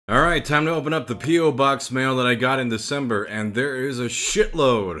Alright, time to open up the P.O. Box mail that I got in December, and there is a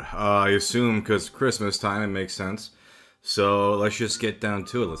shitload. I assume because Christmas time, it makes sense. So let's just get down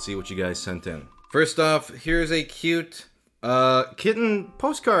to it. Let's see what you guys sent in. First off, here's a cute kitten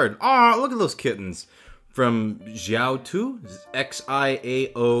postcard. Aw, look at those kittens. From Xiaotu,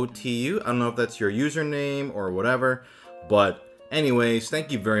 Xiaotu. I don't know if that's your username or whatever, but anyways,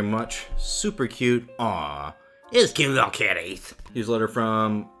 thank you very much. Super cute. Aw. It's cute little kitties. Here's a letter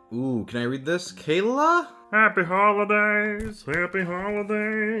from, ooh, can I read this? Kayla? Happy holidays, happy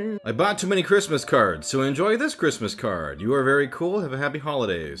holidays. I bought too many Christmas cards, so enjoy this Christmas card. You are very cool, have a happy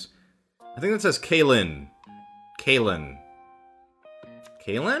holidays. I think that says Kaylin. Kaylin.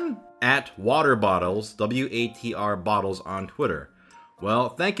 Kaylin? At Water Bottles, W-A-T-R Bottles on Twitter. Well,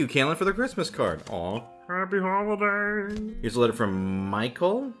 thank you, Kaylin, for the Christmas card. Aw. Happy holidays. Here's a letter from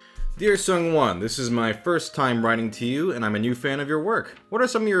Michael. Dear SungWon, this is my first time writing to you, and I'm a new fan of your work. What are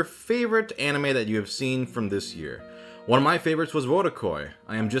some of your favorite anime that you have seen from this year? One of my favorites was Wotakoi.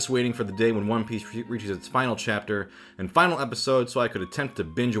 I am just waiting for the day when One Piece reaches its final chapter and final episode so I could attempt to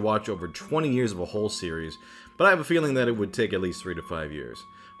binge watch over 20 years of a whole series, but I have a feeling that it would take at least 3 to 5 years.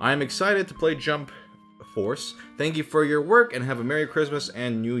 I am excited to play Jump Force. Thank you for your work and have a Merry Christmas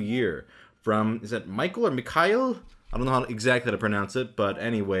and New Year. From, is that Michael or Mikhail? I don't know how exactly to pronounce it, but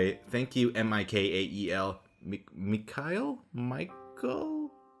anyway, thank you, M-I-K-A-E-L. Mikhail?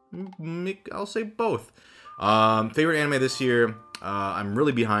 Michael? I'll say both. Favorite anime this year, I'm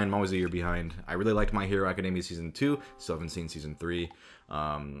really behind. I'm always a year behind. I really liked My Hero Academia Season 2. Still haven't seen Season 3.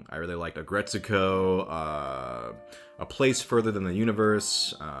 I really liked Agretsuko, A Place Further Than the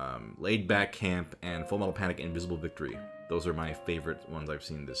Universe, Laid Back Camp, and Full Metal Panic Invisible Victory. Those are my favorite ones I've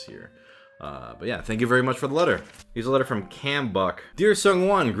seen this year. But yeah, thank you very much for the letter. Here's a letter from Cam Buck. Dear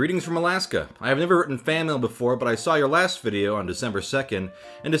SungWon, greetings from Alaska. I have never written fan mail before, but I saw your last video on December 2nd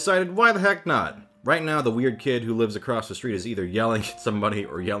and decided why the heck not? Right now, the weird kid who lives across the street is either yelling at somebody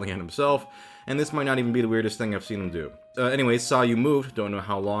or yelling at himself, and this might not even be the weirdest thing I've seen him do. Anyways, saw you moved, don't know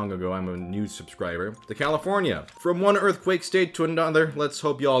how long ago, I'm a new subscriber, to California. From one earthquake state to another, let's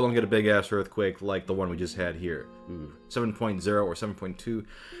hope y'all don't get a big-ass earthquake like the one we just had here. Ooh, 7.0 or 7.2.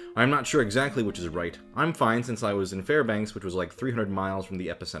 I'm not sure exactly which is right. I'm fine since I was in Fairbanks, which was like 300 miles from the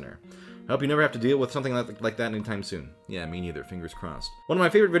epicenter. I hope you never have to deal with something like that anytime soon. Yeah, me neither, fingers crossed. One of my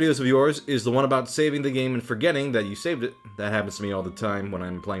favorite videos of yours is the one about saving the game and forgetting that you saved it. That happens to me all the time when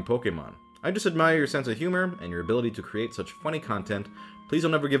I'm playing Pokemon. I just admire your sense of humor and your ability to create such funny content. Please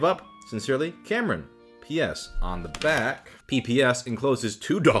don't ever give up. Sincerely, Cameron. P.S. On the back, PPS encloses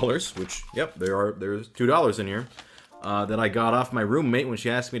 $2, which, yep, there's $2 in here, that I got off my roommate when she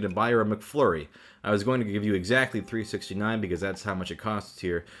asked me to buy her a McFlurry. I was going to give you exactly $3.69 because that's how much it costs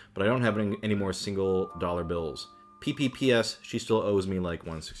here, but I don't have any more single dollar bills. PPPS, she still owes me like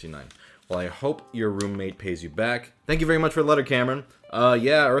 $1.69. Well, I hope your roommate pays you back. Thank you very much for the letter, Cameron.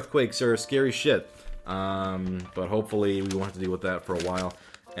 Yeah, earthquakes are scary shit. But hopefully we won't have to deal with that for a while.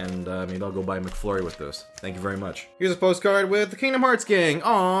 And maybe I'll go buy McFlurry with this. Thank you very much. Here's a postcard with the Kingdom Hearts gang.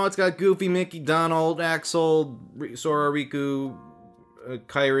 Aw, it's got Goofy, Mickey, Donald, Axel, Sora, Riku,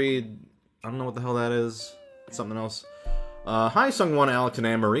 Kairi. I don't know what the hell that is. It's something else. Hi, SungWon, Alex, and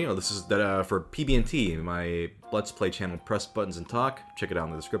Anne-Marie. Oh, this is for PB&T, my Let's Play channel, Press Buttons and Talk. Check it out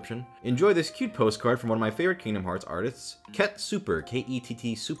in the description. Enjoy this cute postcard from one of my favorite Kingdom Hearts artists, Ket Super,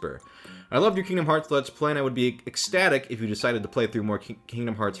 K-E-T-T Super. I loved your Kingdom Hearts Let's Play, and I would be ecstatic if you decided to play through more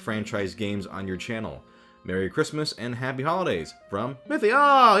Kingdom Hearts franchise games on your channel. Merry Christmas and Happy Holidays. From Mithy.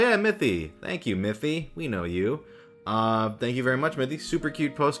 Oh, yeah, Mithy. Thank you, Mithy. We know you. Thank you very much, Mithy. Super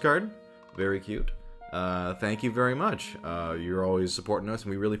cute postcard. Very cute. Thank you very much. You're always supporting us,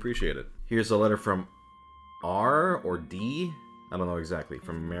 and we really appreciate it. Here's a letter from R or D? I don't know exactly.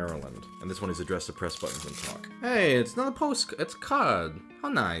 From Maryland. And this one is addressed to Press Buttons and Talk. Hey, it's not a post. It's a card. How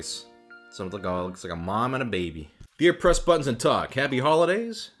nice. Something looks like a mom and a baby. Dear Press Buttons and Talk, happy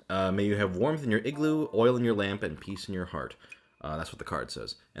holidays. May you have warmth in your igloo, oil in your lamp, and peace in your heart. That's what the card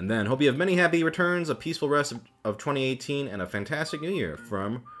says. And then, hope you have many happy returns, a peaceful rest of 2018, and a fantastic new year.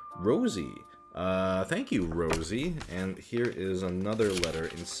 From Rosie. Thank you, Rosie. And here is another letter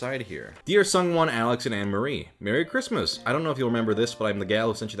inside here. Dear SungWon, Alex, and Anne-Marie, Merry Christmas! I don't know if you'll remember this, but I'm the gal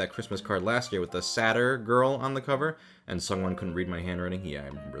who sent you that Christmas card last year with the sadder girl on the cover, and SungWon couldn't read my handwriting. Yeah,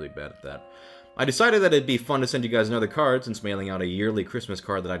 I'm really bad at that. I decided that it'd be fun to send you guys another card, since mailing out a yearly Christmas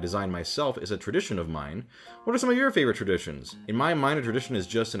card that I designed myself is a tradition of mine. What are some of your favorite traditions? In my mind, a tradition is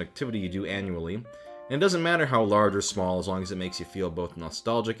just an activity you do annually, and it doesn't matter how large or small as long as it makes you feel both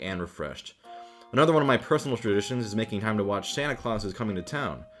nostalgic and refreshed. Another one of my personal traditions is making time to watch Santa Claus is Coming to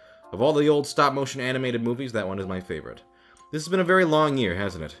Town. Of all the old stop-motion animated movies, that one is my favorite. This has been a very long year,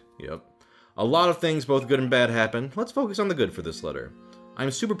 hasn't it? Yep. A lot of things, both good and bad, happen. Let's focus on the good for this letter. I'm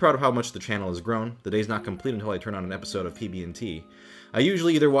super proud of how much the channel has grown. The day's not complete until I turn on an episode of PB&T. I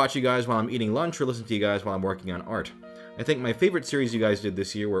usually either watch you guys while I'm eating lunch or listen to you guys while I'm working on art. I think my favorite series you guys did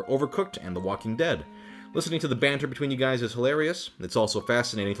this year were Overcooked and The Walking Dead. Listening to the banter between you guys is hilarious. It's also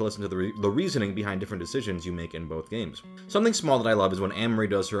fascinating to listen to the reasoning behind different decisions you make in both games. Something small that I love is when Anne-Marie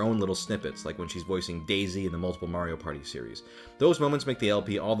does her own little snippets, like when she's voicing Daisy in the multiple Mario Party series. Those moments make the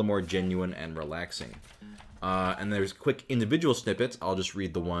LP all the more genuine and relaxing. And there's quick individual snippets. I'll just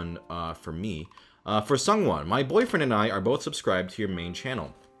read the one for me. For SungWon, my boyfriend and I are both subscribed to your main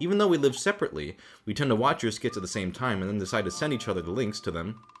channel. Even though we live separately, we tend to watch your skits at the same time and then decide to send each other the links to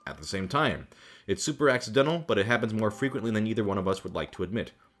them at the same time. It's super accidental, but it happens more frequently than either one of us would like to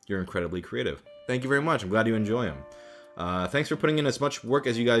admit. You're incredibly creative. Thank you very much. I'm glad you enjoy them. Thanks for putting in as much work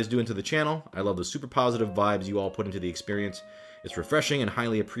as you guys do into the channel. I love the super positive vibes you all put into the experience. It's refreshing and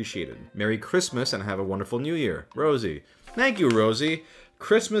highly appreciated. Merry Christmas and have a wonderful New Year. Rosie. Thank you, Rosie.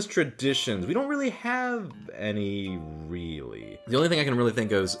 Christmas traditions. We don't really have any, really. The only thing I can really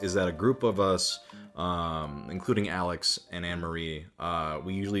think of is that a group of us, including Alex and Anne-Marie,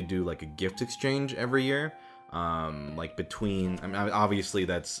 we usually do like a gift exchange every year. Like between, I mean, obviously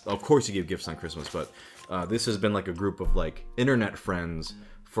that's, of course you give gifts on Christmas, but this has been like a group of like internet friends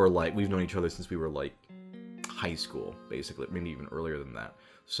for like, we've known each other since we were like high school, basically, maybe even earlier than that.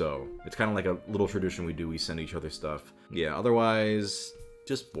 So it's kind of like a little tradition we do. We send each other stuff. Yeah, otherwise,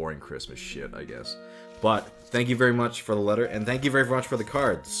 just boring Christmas shit, I guess. But thank you very much for the letter, and thank you very much for the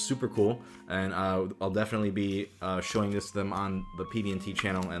card. Super cool, and I'll definitely be showing this to them on the PB&T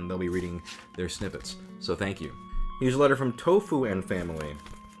channel, and they'll be reading their snippets. So thank you. Here's a letter from Tofu and family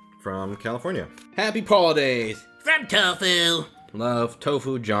from California. Happy holidays from Tofu. Love,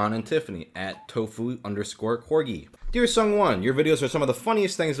 Tofu, John, and Tiffany at tofu_corgi. Dear SungWon, your videos are some of the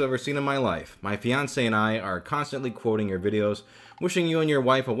funniest things I've ever seen in my life. My fiance and I are constantly quoting your videos, wishing you and your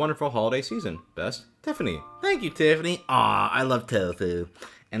wife a wonderful holiday season. Best, Tiffany. Thank you, Tiffany. Aw, I love tofu.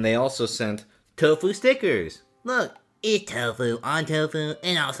 And they also sent tofu stickers. Look, it's tofu, on tofu,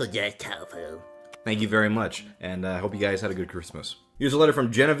 and also just tofu. Thank you very much, and I hope you guys had a good Christmas. Here's a letter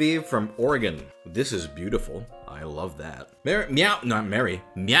from Genevieve from Oregon. This is beautiful. I love that.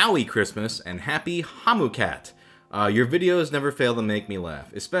 Meowy Christmas and happy Hamukat. Your videos never fail to make me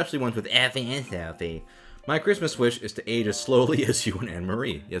laugh, especially ones with Effie and Sophie. My Christmas wish is to age as slowly as you and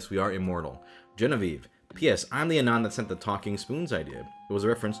Anne-Marie. Yes, we are immortal. Genevieve. P.S. I'm the Anon that sent the talking spoons idea. It was a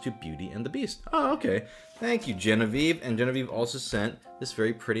reference to Beauty and the Beast. Oh, okay. Thank you, Genevieve. And Genevieve also sent this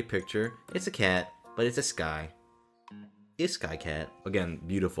very pretty picture. It's a cat, but it's a sky. It's Sky Cat. Again,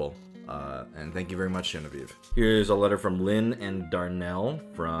 beautiful. And thank you very much, Genevieve. Here's a letter from Lynn and Darnell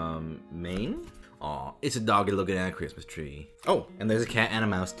from Maine. Aw, it's a doggy looking at a Christmas tree. Oh, and there's a cat and a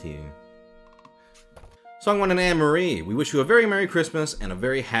mouse too. SungWon and Anne-Marie, we wish you a very Merry Christmas and a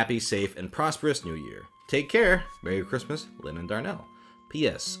very happy, safe, and prosperous New Year. Take care. Merry Christmas, Lynn and Darnell.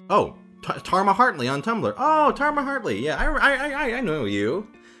 P.S. Oh, Tarma Hartley on Tumblr. Oh, Tarma Hartley. Yeah, I know you.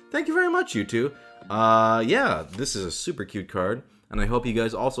 Thank you very much, you two. Yeah, this is a super cute card, and I hope you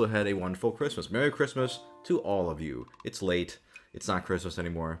guys also had a wonderful Christmas. Merry Christmas to all of you. It's late. It's not Christmas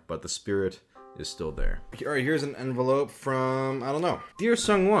anymore, but the spirit is still there. Alright, here's an envelope from, I don't know. Dear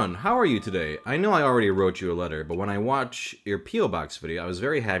SungWon, how are you today? I know I already wrote you a letter, but when I watch your P.O. Box video, I was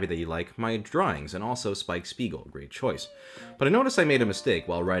very happy that you like my drawings, and also Spike Spiegel, great choice. But I noticed I made a mistake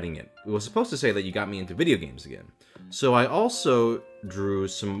while writing it. It was supposed to say that you got me into video games again. So I also drew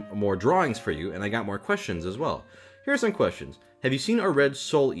some more drawings for you, and I got more questions as well. Here are some questions. Have you seen or read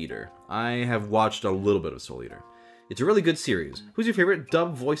Soul Eater? I have watched a little bit of Soul Eater. It's a really good series. Who's your favorite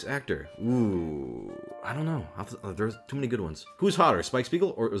dub voice actor? Ooh, I don't know. There's too many good ones. Who's hotter, Spike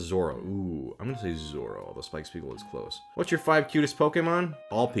Spiegel or Zoro? Ooh, I'm gonna say Zoro, although Spike Spiegel is close. What's your 5 cutest Pokemon?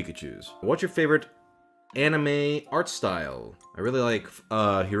 All Pikachus. What's your favorite anime art style? I really like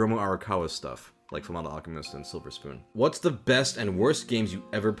Hiromu Arakawa's stuff, like Fullmetal Alchemist and Silver Spoon. What's the best and worst games you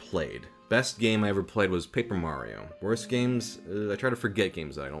ever played? Best game I ever played was Paper Mario. Worst games, I try to forget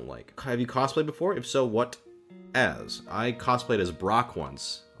games that I don't like. Have you cosplayed before? If so, what as? I cosplayed as Brock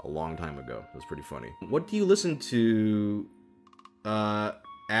once, a long time ago. It was pretty funny. What do you listen to,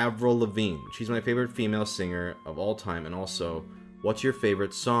 Avril Lavigne? She's my favorite female singer of all time, and also, what's your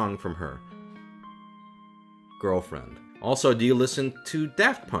favorite song from her? Girlfriend. Also, do you listen to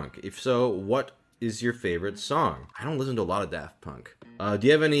Daft Punk? If so, what is your favorite song? I don't listen to a lot of Daft Punk. Do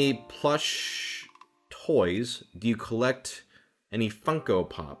you have any plush toys? Do you collect any Funko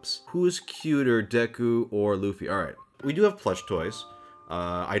Pops? Who's cuter, Deku or Luffy? Alright, we do have plush toys.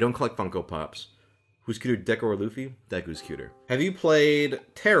 I don't collect Funko Pops. Who's cuter, Deku or Luffy? Deku's cuter. Have you played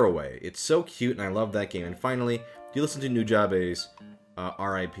Tearaway? It's so cute and I love that game. And finally, do you listen to Nujabe's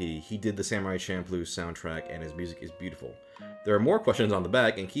R.I.P.? He did the Samurai Champloo soundtrack and his music is beautiful. There are more questions on the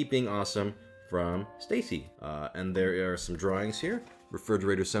back, and keep being awesome, from Stacy. And there are some drawings here.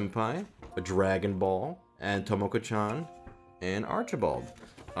 Refrigerator Senpai, a Dragon Ball, and Tomoko-chan, and Archibald.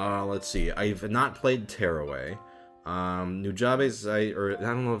 Let's see, I've not played Tearaway. Nujabe's, I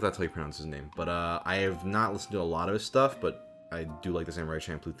don't know if that's how you pronounce his name, but I have not listened to a lot of his stuff, but I do like the Samurai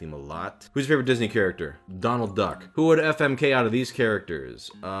Champloo theme a lot. Who's your favorite Disney character? Donald Duck. Who would FMK out of these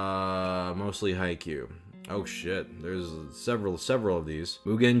characters? Mostly Haikyuu. Oh shit, there's several of these.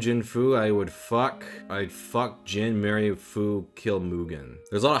 Mugen Jinfu, I'd fuck Jin, marry Fu, kill Mugen.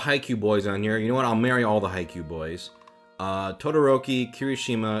 There's a lot of Haikyuu boys on here. You know what, I'll marry all the Haikyuu boys. Todoroki,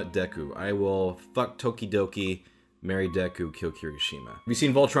 Kirishima, Deku. I will fuck Tokidoki, marry Deku, kill Kirishima. Have you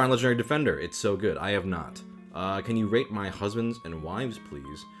seen Voltron Legendary Defender? It's so good. I have not. Can you rate my husbands and wives,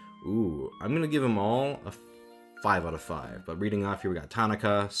 please? Ooh, I'm gonna give them all a 5 out of 5. But reading off here, we got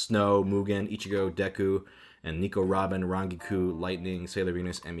Tanaka, Snow, Mugen, Ichigo, Deku, and Nico Robin, Rangiku, Lightning, Sailor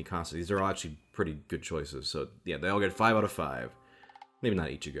Venus, and Mikasa. These are all actually pretty good choices. So yeah, they all get 5 out of 5. Maybe not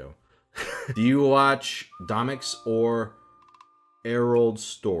Ichigo. Do you watch Domix or Herald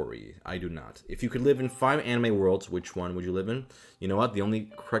Story? I do not. If you could live in 5 anime worlds, which one would you live in? You know what? The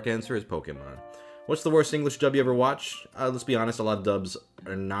only correct answer is Pokemon. What's the worst English dub you ever watched? Let's be honest, a lot of dubs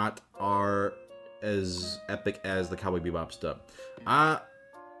are as epic as the Cowboy Bebop's dub.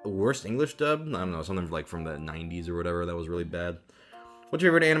 Worst English dub? I don't know, something like from the 90s or whatever that was really bad. What's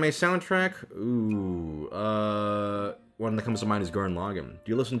your favorite anime soundtrack? Ooh, one that comes to mind is Gurren Lagann.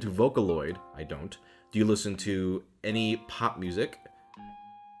 Do you listen to Vocaloid? I don't. Do you listen to any pop music?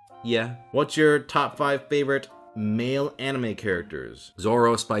 Yeah. What's your top 5 favorite male anime characters?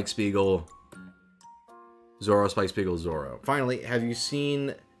 Zoro, Spike Spiegel. Zoro, Spike Spiegel, Zoro. Finally, have you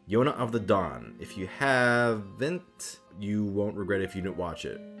seen Yona of the Dawn? If you haven't, you won't regret it if you didn't watch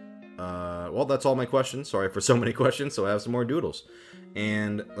it. Well, that's all my questions. Sorry for so many questions, so I have some more doodles.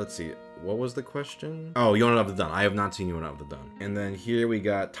 And let's see, what was the question? Oh, Yona of the Dawn. I have not seen Yona of the Dawn. And then here we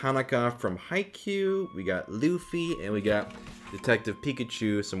got Tanaka from Haikyuu, we got Luffy, and we got Detective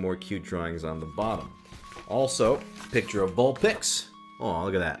Pikachu, some more cute drawings on the bottom. Also, picture of Vulpix. Oh,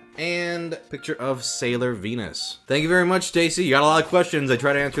 look at that. And picture of Sailor Venus. Thank you very much, Stacy. You got a lot of questions. I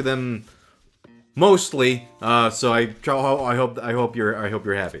try to answer them mostly, so I hope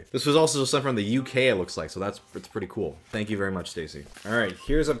you're happy. This was also sent from the UK, it looks like, so it's pretty cool. Thank you very much, Stacy. All right,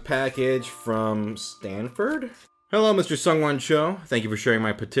 here's a package from Stanford. Hello, Mr. SungWon Cho. Thank you for sharing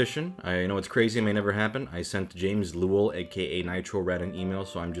my petition. I know it's crazy, it may never happen. I sent James Lewell, aka Nitro Red, an email,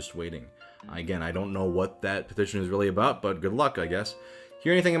 so I'm just waiting. Again, I don't know what that petition is really about, but good luck, I guess.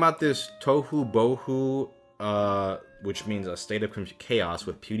 Hear anything about this Tohu Bohu, which means a state of chaos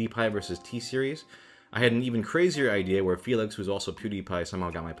with PewDiePie versus T-Series? I had an even crazier idea where Felix, who's also PewDiePie,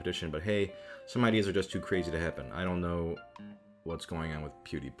 somehow got my petition, but hey, some ideas are just too crazy to happen. I don't know what's going on with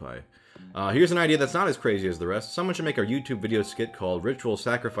PewDiePie. Here's an idea that's not as crazy as the rest. Someone should make a YouTube video skit called Ritual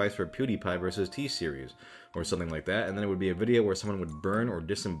Sacrifice for PewDiePie versus T-Series, or something like that, and then it would be a video where someone would burn or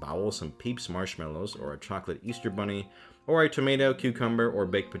disembowel some Peeps marshmallows, or a chocolate Easter bunny, or a tomato, cucumber, or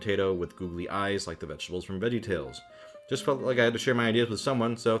baked potato with googly eyes like the vegetables from VeggieTales. Just felt like I had to share my ideas with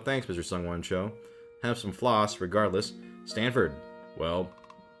someone, so thanks, Mr. SungWon Cho. Have some floss, regardless. Stanford. Well,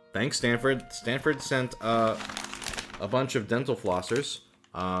 thanks, Stanford. Stanford sent a bunch of dental flossers.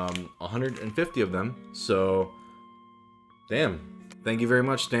 150 of them, so damn. Thank you very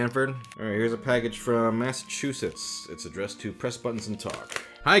much, Stanford. Alright, here's a package from Massachusetts. It's addressed to Press Buttons and Talk.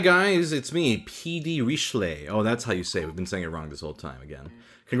 Hi guys, it's me, PD Richley. Oh, that's how you say it. We've been saying it wrong this whole time again.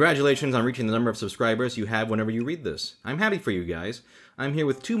 Congratulations on reaching the number of subscribers you have whenever you read this. I'm happy for you guys. I'm here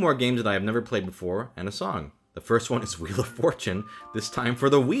with 2 more games that I have never played before, and a song. The first one is Wheel of Fortune, this time for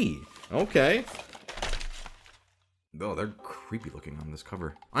the Wii. Okay. Oh, they're creepy looking on this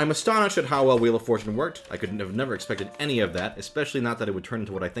cover. I'm astonished at how well Wheel of Fortune worked. I could have never expected any of that, especially not that it would turn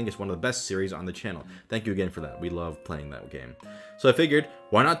into what I think is one of the best series on the channel. Thank you again for that. We love playing that game. So I figured,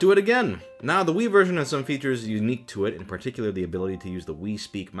 why not do it again? Now, the Wii version has some features unique to it, in particular the ability to use the Wii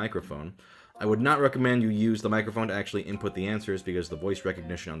Speak microphone. I would not recommend you use the microphone to actually input the answers because the voice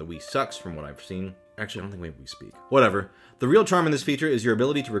recognition on the Wii sucks from what I've seen. Actually, I don't think we have Wii Speak. Whatever. The real charm in this feature is your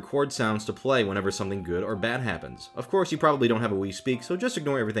ability to record sounds to play whenever something good or bad happens. Of course, you probably don't have a Wii Speak, so just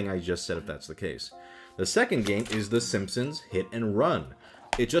ignore everything I just said if that's the case. The second game is The Simpsons Hit and Run.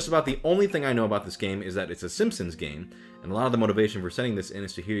 It's just about the only thing I know about this game is that it's a Simpsons game, and a lot of the motivation for setting this in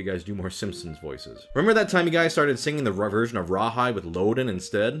is to hear you guys do more Simpsons voices. Remember that time you guys started singing the version of Rawhide with Loden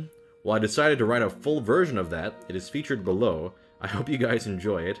instead? While I decided to write a full version of that, it is featured below. I hope you guys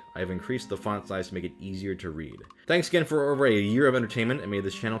enjoy it. I have increased the font size to make it easier to read. Thanks again for over a year of entertainment, and may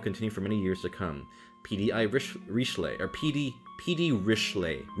this channel continue for many years to come. PDI Rishley, or PD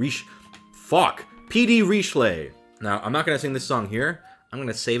Rishley. PD Rishley. Now, I'm not going to sing this song here. I'm going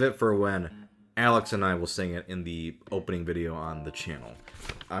to save it for when Alex and I will sing it in the opening video on the channel.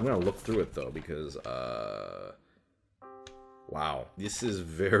 I'm going to look through it, though, because, wow. This is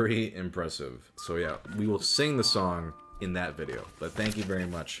very impressive. So, yeah, we will sing the song in that video. But thank you very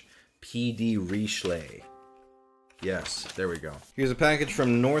much, PD Rishley. Yes, there we go. Here's a package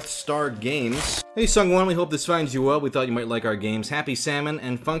from North Star Games. Hey SungWon, we hope this finds you well. We thought you might like our games Happy Salmon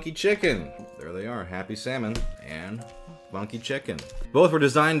and Funky Chicken. There they are, Happy Salmon and Funky Chicken. Both were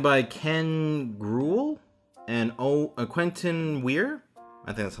designed by Ken Gruel and Quentin Weir.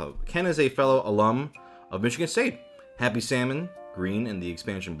 I think that's how. Ken is a fellow alum of Michigan State. Happy Salmon, green, and the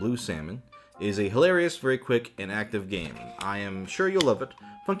expansion Blue Salmon, is a hilarious, very quick, and active game. I am sure you'll love it.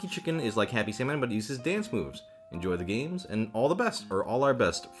 Funky Chicken is like Happy Salmon, but uses dance moves. Enjoy the games, and all the best, or all our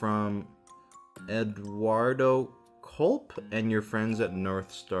best, from Eduardo Culp and your friends at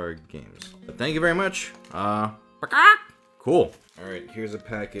North Star Games. But thank you very much. Cool. Alright, here's a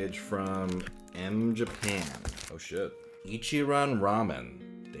package from M Japan. Oh shit. Ichiran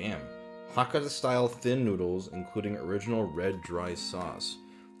Ramen. Damn. Hakata-style thin noodles, including original red dry sauce.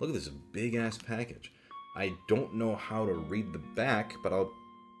 Look at this big-ass package. I don't know how to read the back, but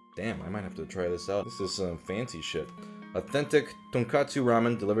damn, I might have to try this out. This is some fancy shit. Authentic tonkatsu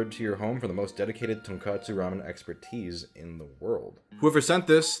ramen delivered to your home for the most dedicated tonkatsu ramen expertise in the world. Whoever sent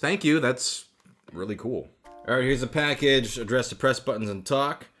this, thank you. That's really cool. Alright, here's a package addressed to Press Buttons and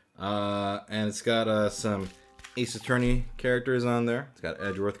Talk. And it's got some Ace Attorney characters on there. It's got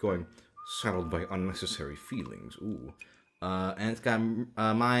Edgeworth going, saddled by unnecessary feelings. Ooh. And it's got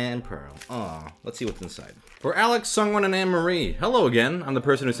Maya and Pearl. Aw, let's see what's inside. For Alex, SungWon, and Anne-Marie. Hello again. I'm the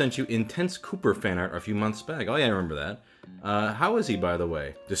person who sent you Intense Cooper fan art a few months back. Oh yeah, I remember that. How is he, by the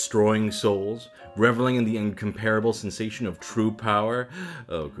way? Destroying souls? Reveling in the incomparable sensation of true power?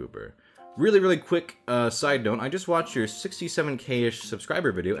 Oh, Cooper. Really quick side note. I just watched your 67K-ish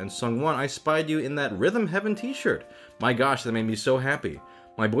subscriber video, and SungWon, I spied you in that Rhythm Heaven t-shirt. My gosh, that made me so happy.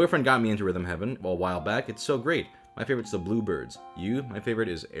 My boyfriend got me into Rhythm Heaven a while back. It's so great. My favorite's the Bluebirds. You? My favorite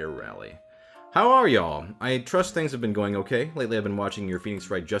is Air Rally. How are y'all? I trust things have been going okay. Lately I've been watching your Phoenix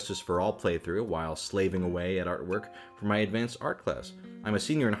Wright Justice for All playthrough while slaving away at artwork for my advanced art class. I'm a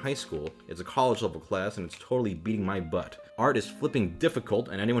senior in high school, it's a college level class, and it's totally beating my butt. Art is flipping difficult,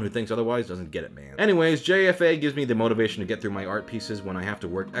 and anyone who thinks otherwise doesn't get it, man. Anyways, JFA gives me the motivation to get through my art pieces when I have to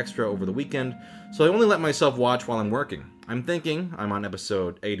work extra over the weekend, so I only let myself watch while I'm working. I'm thinking I'm on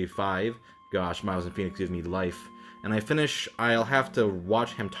episode 85. Gosh, Miles and Phoenix gives me life. And I finish, I'll have to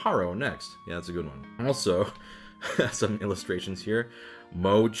watch Hamtaro next. Yeah, that's a good one. Also, some illustrations here.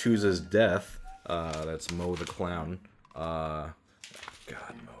 Mo chooses death. That's Mo the clown. God,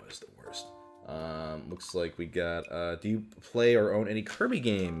 Mo is the worst. Looks like we got, do you play or own any Kirby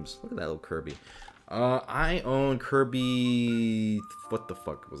games? Look at that little Kirby. I own Kirby, what the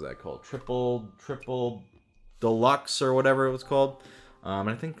fuck was that called? Triple Deluxe or whatever it was called. And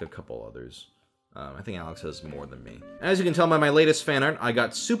I think a couple others. I think Alex has more than me. As you can tell by my latest fan art, I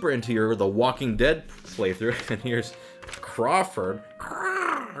got super into your The Walking Dead playthrough, and here's Crawford,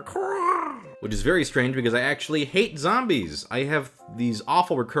 which is very strange because I actually hate zombies. I have these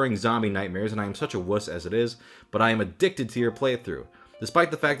awful recurring zombie nightmares, and I am such a wuss as it is, but I am addicted to your playthrough.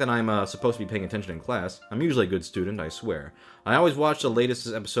 Despite the fact that I'm supposed to be paying attention in class, I'm usually a good student, I swear. I always watch the latest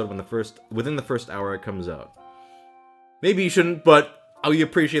episode within the first hour it comes out. Maybe you shouldn't, but we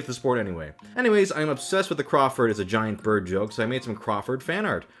appreciate the support anyway. Anyways, I'm obsessed with the Crawford as a giant bird joke, so I made some Crawford fan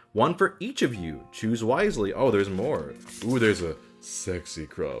art. One for each of you. Choose wisely. Oh, there's more. Ooh, there's a sexy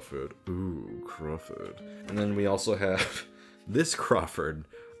Crawford. Ooh, Crawford. And then we also have this Crawford.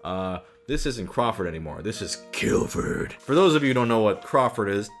 This isn't Crawford anymore. This is Kilford. For those of you who don't know what Crawford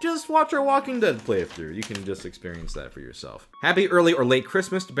is, just watch our Walking Dead playthrough. You can just experience that for yourself. Happy early or late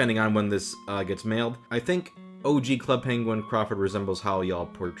Christmas, depending on when this gets mailed. I think OG Club Penguin Crawford resembles how y'all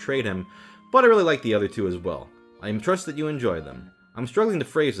portrayed him, but I really like the other two as well. I trust that you enjoy them. I'm struggling to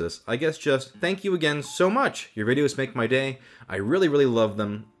phrase this. I guess just thank you again so much. Your videos make my day. I really love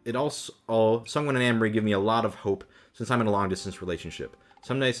them. It also, SungWon and Anne-Marie give me a lot of hope since I'm in a long-distance relationship.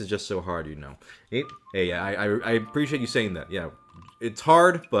 Some nights it's just so hard, you know. Hey, yeah, I appreciate you saying that. Yeah, it's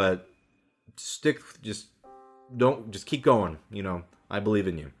hard, but just keep going, you know. I believe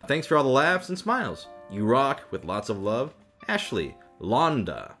in you. Thanks for all the laughs and smiles. You rock, with lots of love. Ashley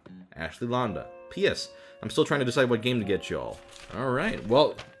Londa. P.S. I'm still trying to decide what game to get y'all. Alright,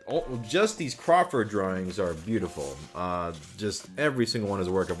 well, just these Crawford drawings are beautiful. Just every single one is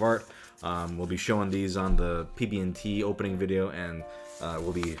a work of art. We'll be showing these on the PB&T opening video, and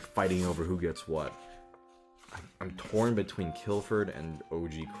we'll be fighting over who gets what. I'm torn between Kilford and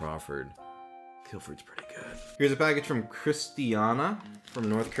OG Crawford. Kilford's pretty good. Here's a package from Christiana from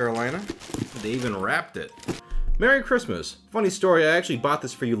North Carolina. They even wrapped it. Merry Christmas. Funny story, I actually bought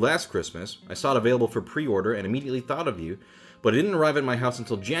this for you last Christmas. I saw it available for pre-order and immediately thought of you, but it didn't arrive at my house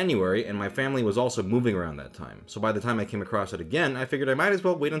until January, and my family was also moving around that time. So by the time I came across it again, I figured I might as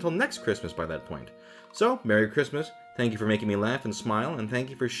well wait until next Christmas by that point. So, Merry Christmas. Thank you for making me laugh and smile, and thank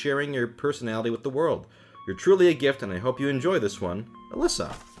you for sharing your personality with the world. You're truly a gift, and I hope you enjoy this one.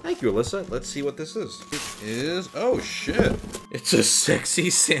 Alyssa. Thank you, Alyssa. Let's see what this is. It is... oh, shit. It's a sexy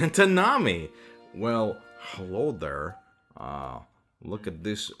Santa Nami. Well, hello there. Look at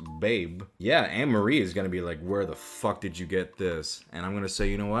this babe. Yeah, Anne-Marie is gonna be like, where the fuck did you get this? And I'm gonna say,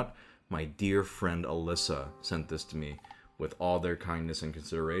 you know what? My dear friend Alyssa sent this to me with all their kindness and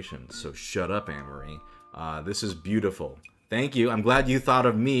consideration. So shut up, Anne-Marie. This is beautiful. Thank you. I'm glad you thought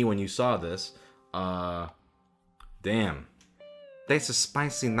of me when you saw this. Damn. That's a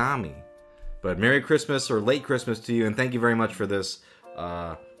spicy Nami. But Merry Christmas or late Christmas to you, and thank you very much for this.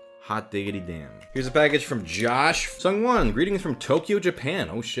 Hot diggity damn. Here's a package from Josh. SungWon, greetings from Tokyo, Japan.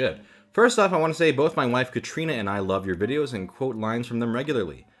 Oh shit. First off, I want to say both my wife Katrina and I love your videos and quote lines from them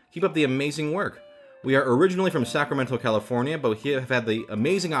regularly. Keep up the amazing work. We are originally from Sacramento, California, but we have had the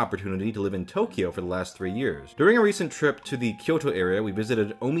amazing opportunity to live in Tokyo for the last 3 years. During a recent trip to the Kyoto area, we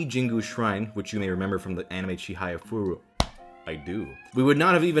visited Omi Jingu Shrine, which you may remember from the anime Chihaya Furu. I do. We would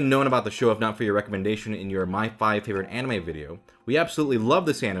not have even known about the show if not for your recommendation in your My 5 Favorite Anime video. We absolutely love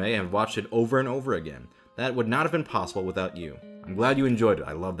this anime and have watched it over and over again. That would not have been possible without you. I'm glad you enjoyed it.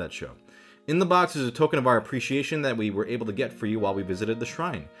 I love that show. In the box is a token of our appreciation that we were able to get for you while we visited the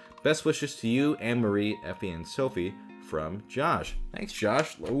shrine. Best wishes to you, Anne-Marie, Effie, and Sophie from Josh. Thanks,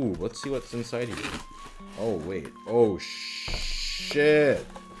 Josh. Ooh, let's see what's inside here. Oh, wait. Oh, shit.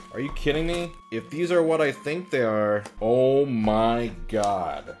 Are you kidding me? If these are what I think they are, oh my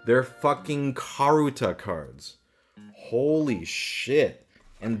god. They're fucking Karuta cards. Holy shit.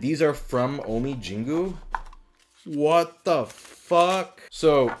 And these are from Omi Jingu? What the fuck?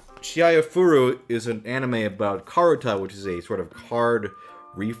 So, Chihaya Furu is an anime about Karuta, which is a sort of card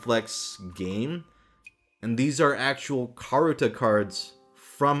reflex game. And these are actual Karuta cards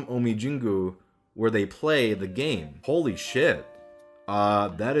from Omi Jingu where they play the game. Holy shit.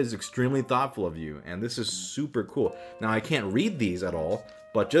 That is extremely thoughtful of you, and this is super cool. Now, I can't read these at all,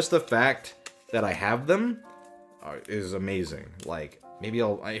 but just the fact that I have them is amazing. Like, maybe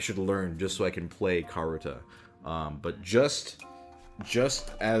I should learn just so I can play Karuta. But just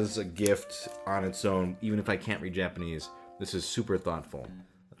as a gift on its own, even if I can't read Japanese, this is super thoughtful.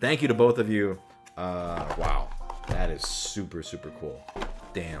 Thank you to both of you. Wow, that is super, super cool.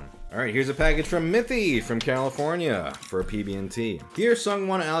 Damn. Alright, here's a package from Mithy from California for PB&T. Dear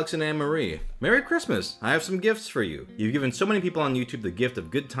SungWon, Alex, and Anne-Marie, Merry Christmas! I have some gifts for you. You've given so many people on YouTube the gift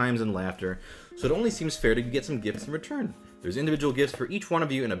of good times and laughter, so it only seems fair to get some gifts in return. There's individual gifts for each one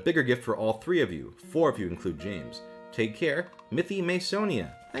of you and a bigger gift for all 3 of you. 4 if you include James. Take care, Mithy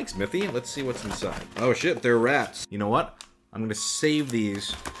Masonia. Thanks, Mithy. Let's see what's inside. Oh shit, they're wraps. You know what? I'm gonna save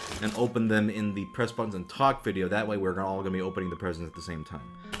these and open them in the Press Buttons and Talk video. That way we're all gonna be opening the presents at the same time.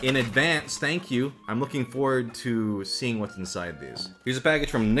 In advance, thank you. I'm looking forward to seeing what's inside these. Here's a package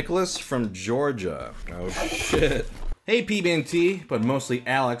from Nicholas from Georgia. Oh shit. Hey PB&T, but mostly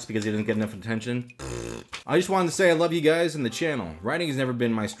Alex because he didn't get enough attention. I just wanted to say I love you guys and the channel. Writing has never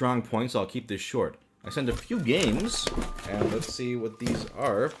been my strong point, so I'll keep this short. I sent a few games, and let's see what these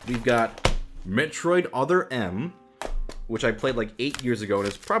are. We've got Metroid Other M, which I played like 8 years ago, and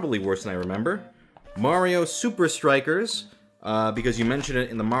it's probably worse than I remember. Mario Super Strikers, because you mentioned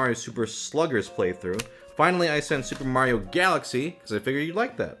it in the Mario Super Sluggers playthrough. Finally, I sent Super Mario Galaxy, because I figured you'd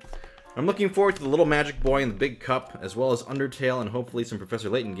like that. I'm looking forward to the Little Magic Boy and the Big Cup, as well as Undertale and hopefully some Professor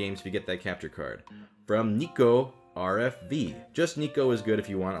Layton games if you get that capture card. From Nico RFV. Just Nico is good if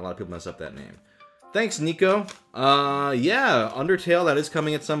you want. A lot of people mess up that name. Thanks, Nico. Yeah, Undertale, that is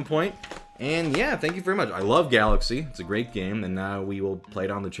coming at some point. And yeah, thank you very much. I love Galaxy. It's a great game, and now we will play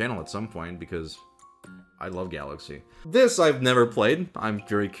it on the channel at some point because I love Galaxy. This I've never played. I'm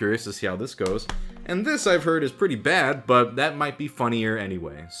very curious to see how this goes. And this I've heard is pretty bad, but that might be funnier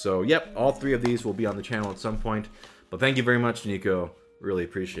anyway. So yep, all 3 of these will be on the channel at some point. But thank you very much, Nico. Really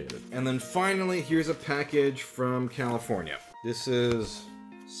appreciate it. And then finally, here's a package from California. This is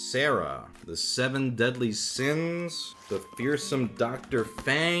Sarah, the 7 Deadly Sins, the Fearsome Dr.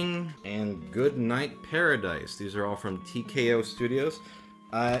 Fang, and Good Night Paradise. These are all from TKO Studios.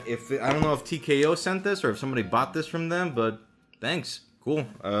 I don't know if TKO sent this or if somebody bought this from them, but thanks. Cool.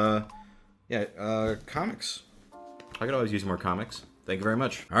 Yeah, comics. I could always use more comics. Thank you very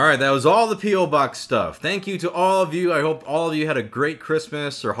much. Alright, that was all the P.O. Box stuff. Thank you to all of you. I hope all of you had a great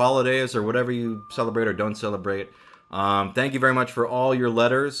Christmas or holidays or whatever you celebrate or don't celebrate. Thank you very much for all your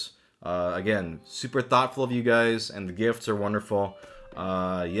letters. Again, super thoughtful of you guys, and the gifts are wonderful.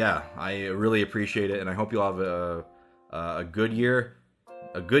 Yeah, I really appreciate it, and I hope you'll have a good year.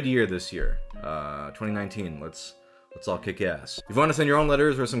 A good year this year. 2019. Let's all kick ass. If you want to send your own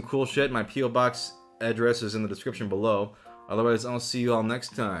letters or some cool shit, my P.O. Box address is in the description below. Otherwise, I'll see you all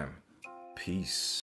next time. Peace.